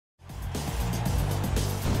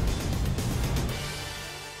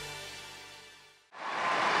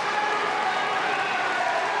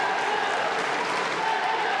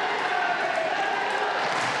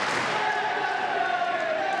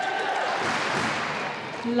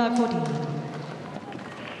La 14.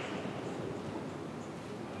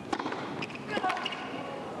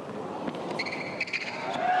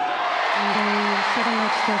 Second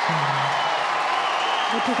match session.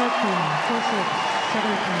 Roberta Vinci, 4-6,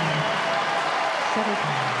 7-10.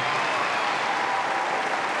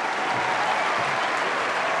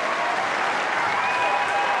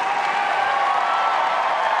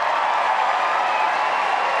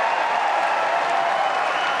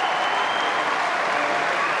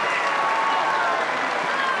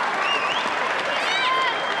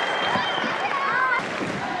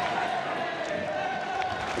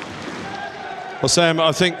 Well, Sam,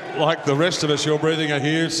 I think, like the rest of us, you're breathing a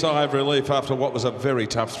huge sigh of relief after what was a very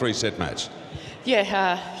tough three-set match. Yeah,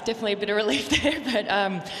 definitely a bit of relief there. But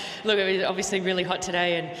look, it was obviously really hot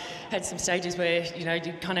today and had some stages where, you know,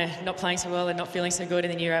 you're kind of not playing so well and not feeling so good,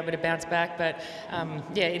 and then you're able to bounce back. But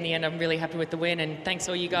yeah, in the end, I'm really happy with the win, and thanks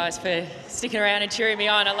all you guys for sticking around and cheering me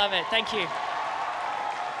on. I love it. Thank you.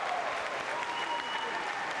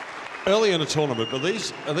 Early in a tournament, but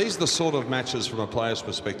are these the sort of matches from a player's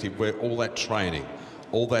perspective where all that training,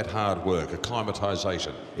 all that hard work,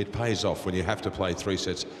 acclimatisation, it pays off when you have to play three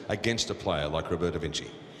sets against a player like Roberta Vinci?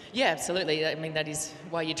 Yeah, absolutely. I mean, that is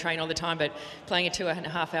why you train all the time, but playing a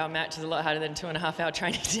 2.5-hour match is a lot harder than a 2.5-hour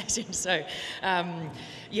training session. So,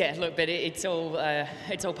 yeah, look, but it's all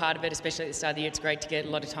part of it, especially at the start of the year. It's great to get a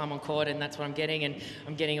lot of time on court, and that's what I'm getting, and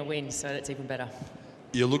I'm getting a win, so that's even better.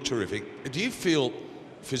 You look terrific. Do you feel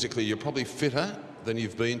physically you're probably fitter than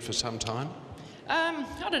you've been for some time?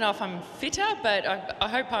 I don't know if I'm fitter, but I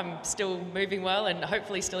hope I'm still moving well and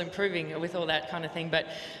hopefully still improving with all that kind of thing. But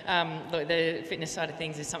look, the fitness side of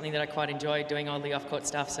things is something that I quite enjoy, doing all the off-court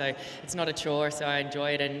stuff. So it's not a chore, so I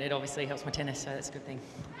enjoy it, and it obviously helps my tennis, so that's a good thing.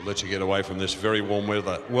 We'll let you get away from this very warm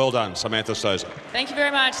weather. Well done, Samantha Stosur. Thank you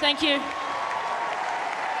very much. Thank you.